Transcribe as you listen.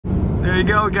There you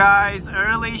go, guys.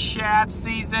 Early shad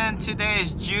season. Today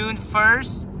is June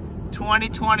 1st,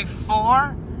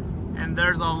 2024. And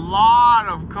there's a lot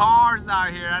of cars out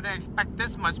here. I didn't expect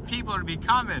this much people to be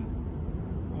coming.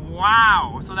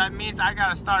 Wow. So that means I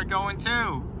gotta start going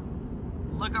too.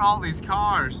 Look at all these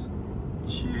cars.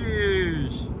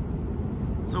 Jeez.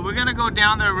 So we're gonna go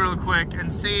down there real quick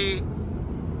and see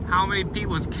how many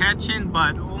people's catching,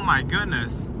 but oh my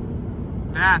goodness.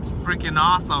 That's freaking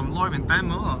awesome.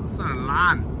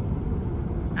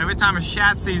 Every time it's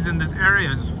shad season, this area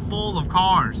is full of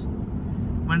cars.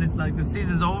 When it's like the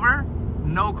season's over,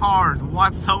 no cars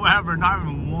whatsoever, not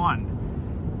even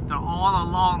one. They're all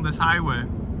along this highway.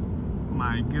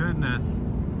 My goodness.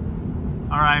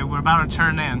 All right, we're about to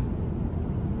turn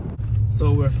in.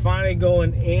 So we're finally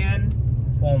going in.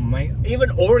 Oh my,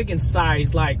 even Oregon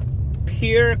size, like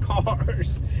pure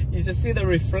cars. You just see the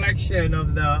reflection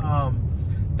of the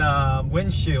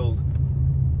windshield.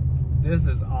 This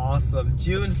is awesome.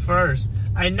 June 1st.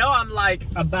 I know I'm like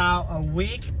about a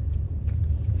week,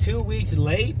 2 weeks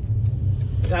late.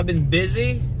 I've been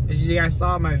busy. As you guys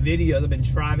saw in my videos, I've been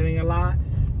traveling a lot.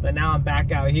 But now I'm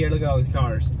back out here. Look at all these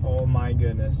cars. Oh my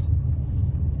goodness.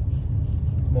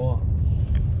 More.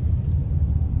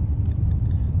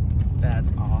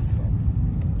 That's awesome.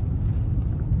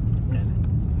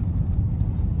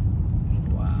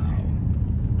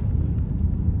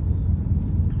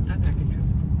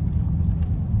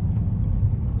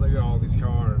 Look at all these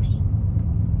cars.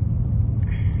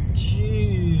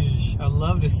 Jeez, I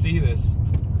love to see this.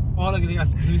 Oh, look at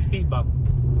this new speed bump.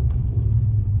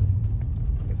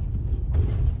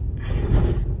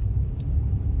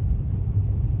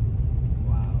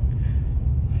 Wow.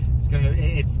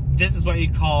 This is what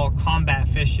you call combat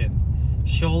fishing.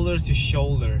 Shoulder to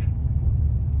shoulder.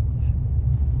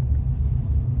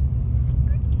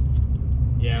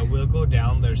 Yeah, we'll go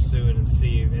down there soon and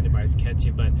see if anybody's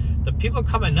catching, but the people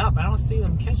coming up, I don't see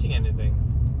them catching anything.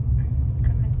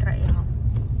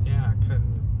 Yeah,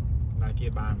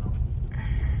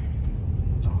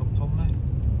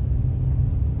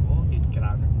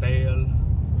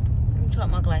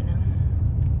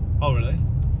 oh, really?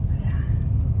 Yeah.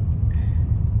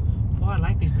 Oh, I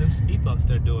like these new speed bumps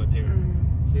they're doing here.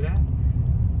 See that?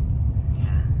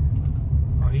 Yeah.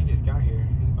 Oh, he just got here.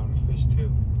 He's about to fish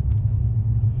too.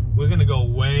 We're gonna go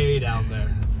way down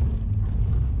there.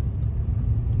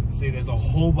 See, there's a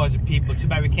whole bunch of people. Too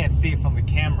bad we can't see it from the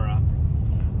camera.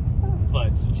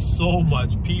 But so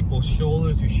much people,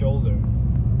 shoulder to shoulder.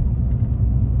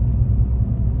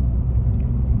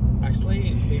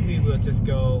 Actually, maybe we'll just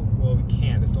go, well, we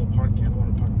can't. There's no parking. I don't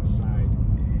want to park on the side.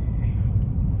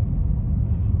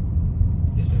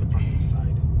 Yes, we're gonna park on the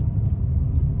side.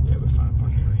 Yeah, we'll find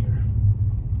parking right here.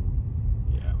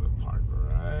 Yeah, we'll park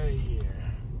right here.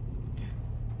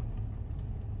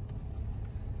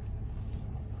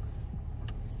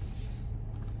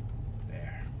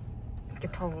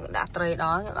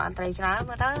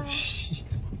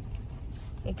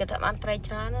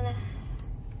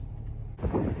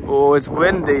 Oh, it's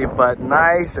windy, but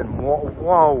nice and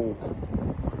whoa.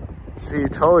 See,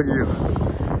 told you.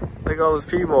 Look at all those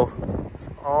people. It's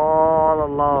all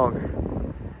along.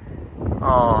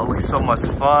 Oh, it looks so much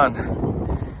fun.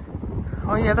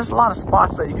 Oh yeah, there's a lot of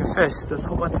spots that you can fish. There's a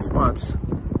whole bunch of spots.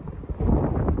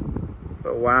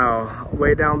 But wow,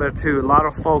 way down there too. A lot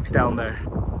of folks down there.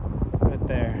 Right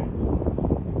there.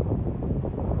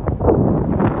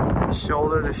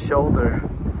 Shoulder to shoulder.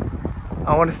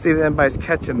 I want to see if anybody's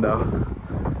catching though.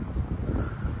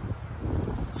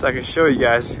 So I can show you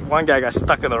guys. One guy got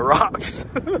stuck in the rocks.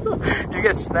 You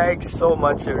get snagged so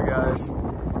much here, guys.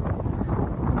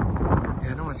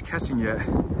 Yeah, no one's catching yet.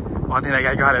 Oh, I think that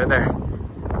guy got it right there.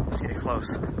 Let's get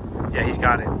close. Yeah, he's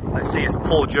got it. Let's see his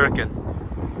pull jerking.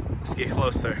 Let's get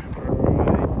closer.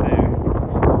 Right there.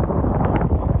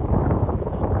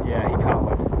 Yeah, he caught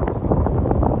one.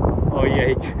 Oh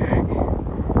yeah,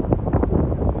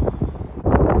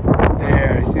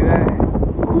 there, you see that?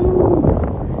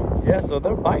 Woo. Yeah, so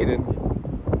they're biting.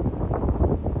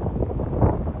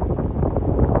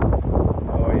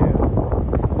 Oh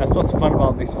yeah. That's what's fun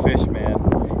about these fish, man.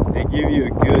 They give you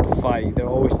a good fight. They're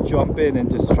always jumping and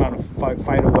just trying to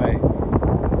fight away.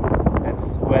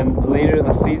 It's when later in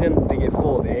the season they get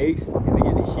full of eggs and they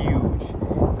get huge.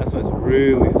 That's when it's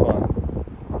really fun.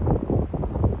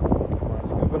 Come on,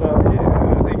 scoop it up.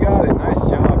 Yeah, they got it. Nice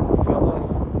job,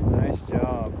 fellas. Nice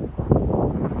job.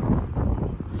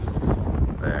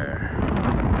 There.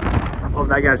 Oh,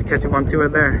 that guy's catching one too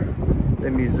right there.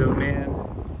 Let me zoom in.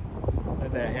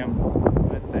 Right there, him.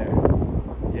 Right there.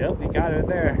 Yep, he got it right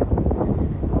there.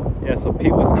 Yeah, so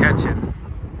people's catching.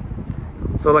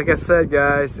 So like I said,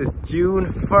 guys, it's June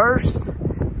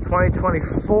 1st,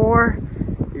 2024.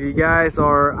 If you guys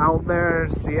are out there in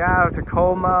Seattle,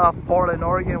 Tacoma, Portland,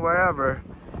 Oregon, wherever,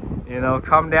 you know,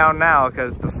 come down now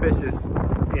because the fish is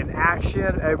in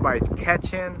action. Everybody's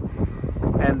catching,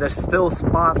 and there's still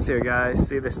spots here, guys.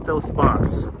 See, there's still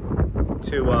spots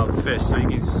to fish, so you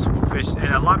can fish.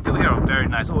 And a lot of people here are very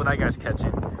nice. Oh, that guy's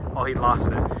catching. Oh, he lost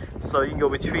it. So you can go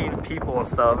between people and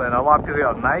stuff, and a lot of people here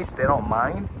are nice. They don't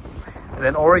mind. And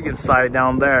then Oregon side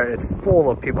down there, it's full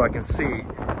of people I can see,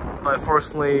 but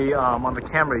unfortunately on the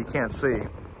camera you can't see.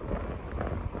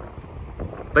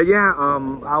 But yeah,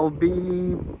 I'll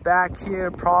be back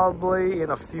here probably in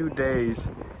a few days,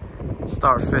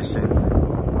 start fishing.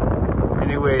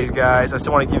 Anyways, guys, I just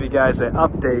want to give you guys an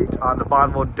update on the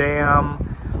Bonneville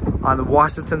Dam, on the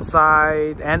Washington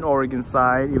side and Oregon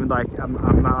side, even though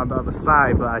I'm not on the other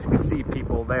side, but I can see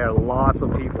people there, lots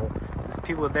of people. There's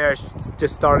people there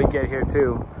just starting to get here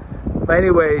too. But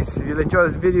anyways, if you enjoyed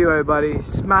this video, everybody,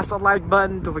 smash the like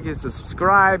button. Don't forget to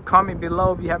subscribe, comment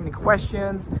below if you have any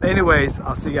questions. Anyways,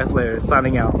 I'll see you guys later.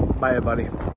 Signing out. Bye, everybody.